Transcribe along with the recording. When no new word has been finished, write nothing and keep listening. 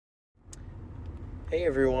Hey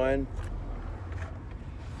everyone.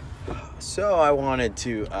 So I wanted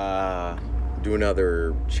to do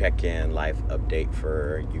another check-in life update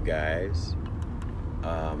for you guys.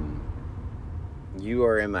 Um, you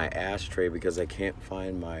are in my ashtray because I can't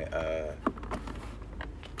find my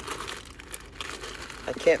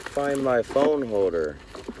phone holder.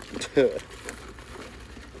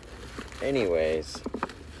 Anyways,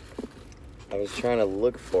 I was trying to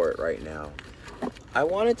look for it right now. I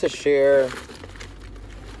wanted to share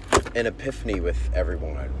an epiphany with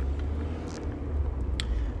everyone.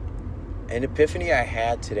 An epiphany I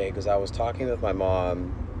had today because I was talking with my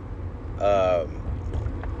mom. Um,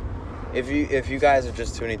 if you guys are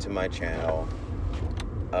just tuning to my channel,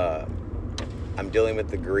 I'm dealing with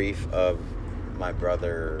the grief of my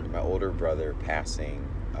older brother passing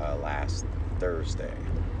last Thursday,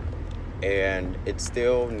 and it's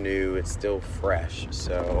still new, it's still fresh.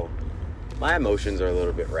 So my emotions are a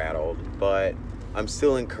little bit rattled, but I'm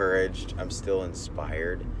still encouraged. I'm still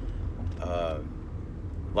inspired.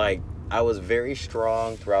 Like, I was very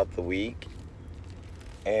strong throughout the week,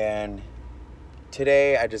 and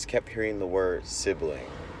today I just kept hearing the word sibling.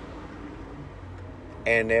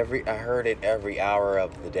 And I heard it every hour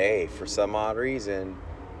of the day. For some odd reason,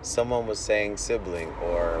 someone was saying sibling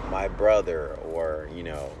or my brother or.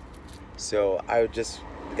 So I just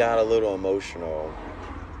got a little emotional.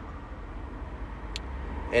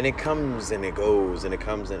 And it comes and it goes and it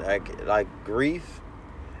comes and like grief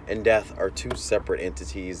and death are two separate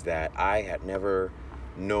entities that I had never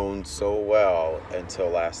known so well until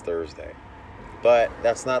last Thursday. But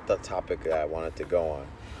that's not the topic that I wanted to go on.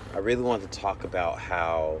 I really want to talk about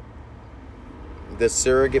how the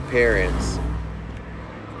surrogate parents,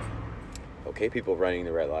 okay, people running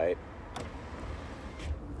the red light.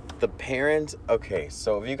 The parents, okay,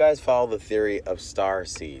 so if you guys follow the theory of star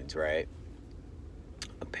seeds, right?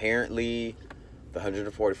 Apparently, the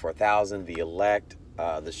 144,000, the elect,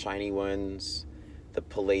 the shiny ones, the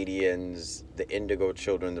Palladians, the indigo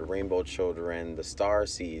children, the rainbow children, the star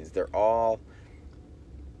seeds, they're all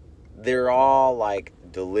like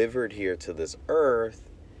delivered here to this earth,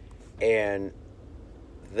 and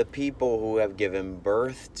the people who have given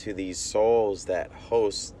birth to these souls that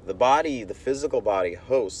host the body, the physical body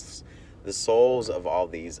hosts the souls of all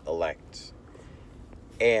these elect.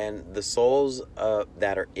 And the souls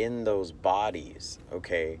that are in those bodies,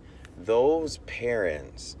 okay, those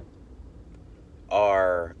parents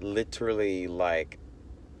are literally like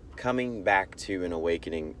coming back to an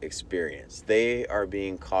awakening experience. They are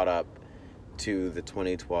being caught up to the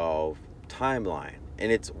 2012 timeline.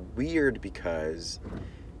 And it's weird because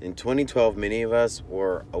in 2012, many of us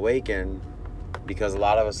were awakened because a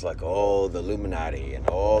lot of us like, oh, the Illuminati and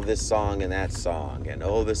oh, this song and that song and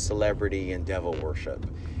oh, this celebrity and devil worship.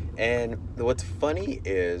 And what's funny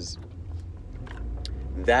is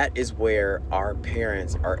that is where our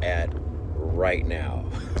parents are at right now.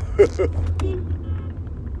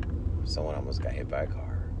 Someone almost got hit by a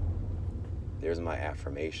car. There's my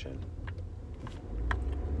affirmation.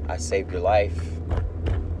 I saved your life.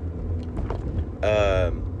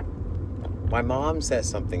 My mom said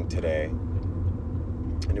something today,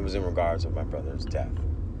 and it was in regards of my brother's death.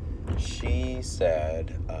 She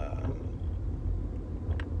said,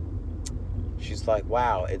 she's like,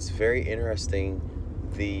 wow, it's very interesting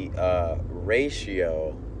the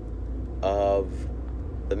ratio of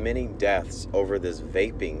the many deaths over this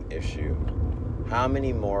vaping issue. How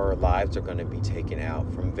many more lives are going to be taken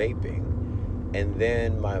out from vaping? And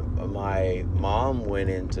then my mom went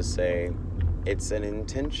in to say it's an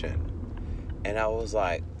intention. And I was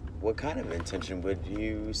like, what kind of intention would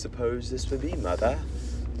you suppose this would be, mother?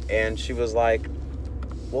 And she was like,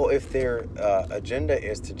 well, if their agenda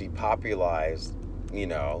is to depopulize,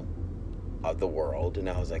 the world. And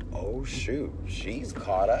I was like, oh shoot, she's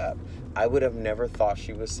caught up. I would have never thought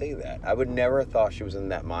she would say that. I would never have thought she was in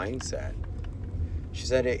that mindset. She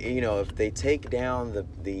said, if they take down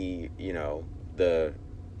the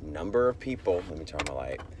number of people, let me turn on my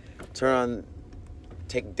light,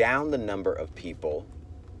 take down the number of people,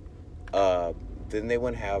 then they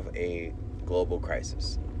wouldn't have a global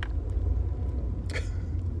crisis.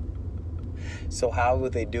 So how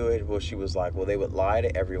would they do it? Well, she was like, well, they would lie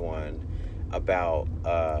to everyone about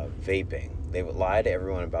vaping. They would lie to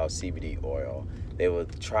everyone about CBD oil. They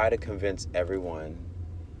would try to convince everyone.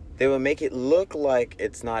 They would make it look like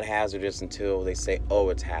it's not hazardous until they say, oh,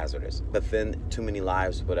 it's hazardous. But then too many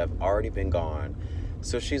lives would have already been gone.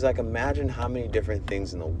 So she's like, imagine how many different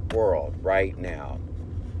things in the world right now,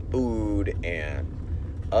 food and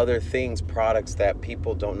other things, products that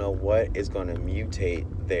people don't know what is going to mutate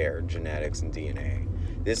their genetics and DNA.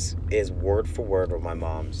 This is word for word what my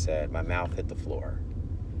mom said. My mouth hit the floor.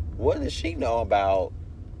 What does she know about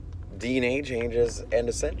DNA changes and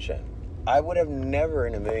ascension? I would have never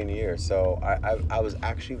in a million years. So I was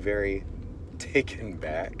actually very taken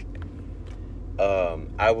back.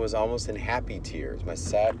 I was almost in happy tears. My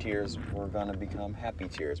sad tears were gonna become happy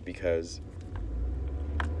tears because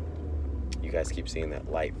you guys keep seeing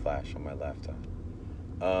that light flash on my left.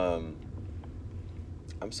 I'm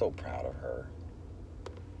so proud of her.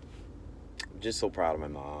 I'm just so proud of my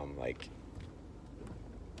mom. Like,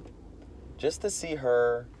 just to see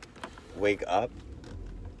her wake up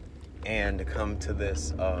and to come to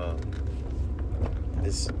this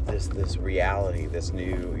this reality, this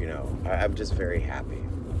new, you know, I'm just very happy,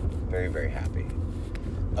 very, very happy.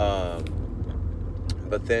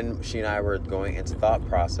 But then she and I were going into thought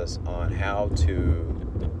process on how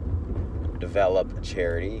to develop a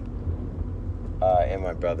charity in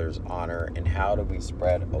my brother's honor, and how do we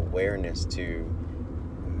spread awareness to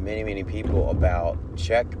many, many people about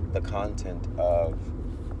check the content of,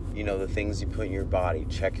 you know, the things you put in your body,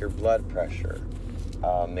 check your blood pressure,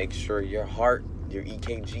 make sure your heart, your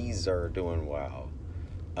EKGs are doing well.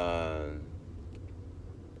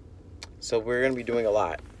 So we're going to be doing a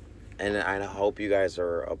lot, and I hope you guys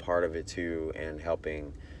are a part of it too, and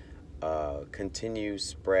helping continue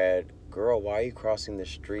spread. Girl, why are you crossing the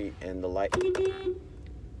street and the light?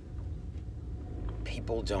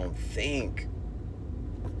 People don't think.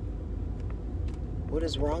 What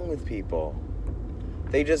is wrong with people?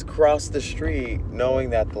 They just cross the street knowing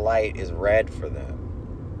that the light is red for them.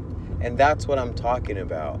 And that's what I'm talking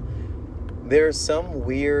about. There's some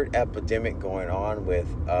weird epidemic going on with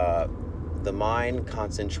the mind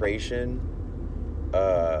concentration.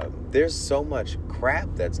 There's so much crap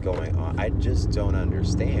that's going on. I just don't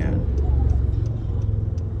understand.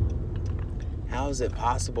 How is it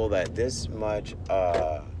possible that this much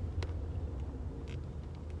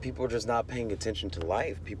people are just not paying attention to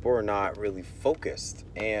life? People are not really focused,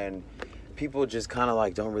 and people just kind of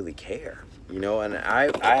like don't really care, you know? And I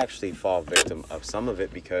actually fall victim of some of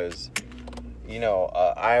it because, you know,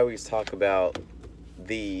 I always talk about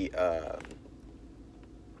the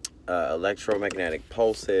electromagnetic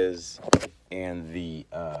pulses and the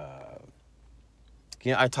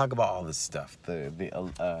you know, I talk about all this stuff, the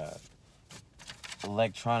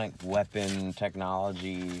electronic weapon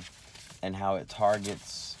technology, and how it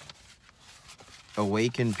targets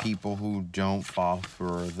awakened people who don't fall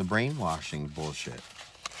for the brainwashing bullshit.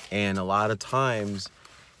 And a lot of times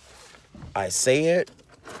I say it,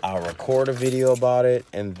 I'll record a video about it,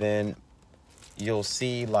 and then you'll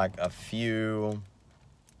see like a few,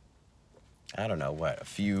 I don't know what, a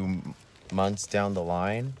few months down the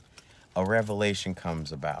line, a revelation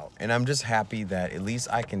comes about. And I'm just happy that at least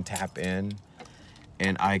I can tap in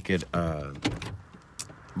and I could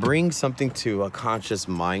bring something to a conscious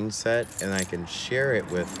mindset, and I can share it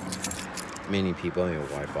with many people. Let me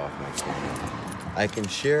wipe off my camera. I can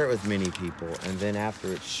share it with many people, and then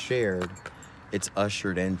after it's shared, it's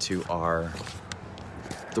ushered into our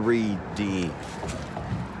 3D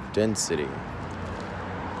density.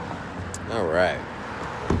 All right.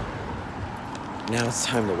 Now it's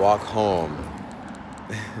time to walk home.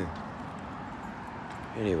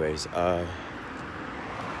 Anyways,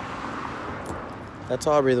 that's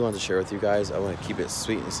all I really wanted to share with you guys. I want to keep it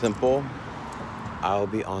sweet and simple. I'll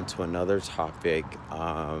be on to another topic,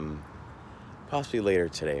 possibly later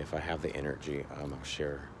today if I have the energy. I'll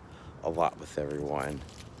share a lot with everyone.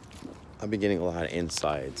 I've been getting a lot of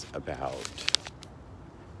insights about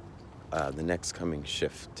the next coming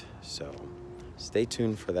shift. So stay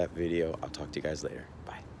tuned for that video. I'll talk to you guys later. Bye.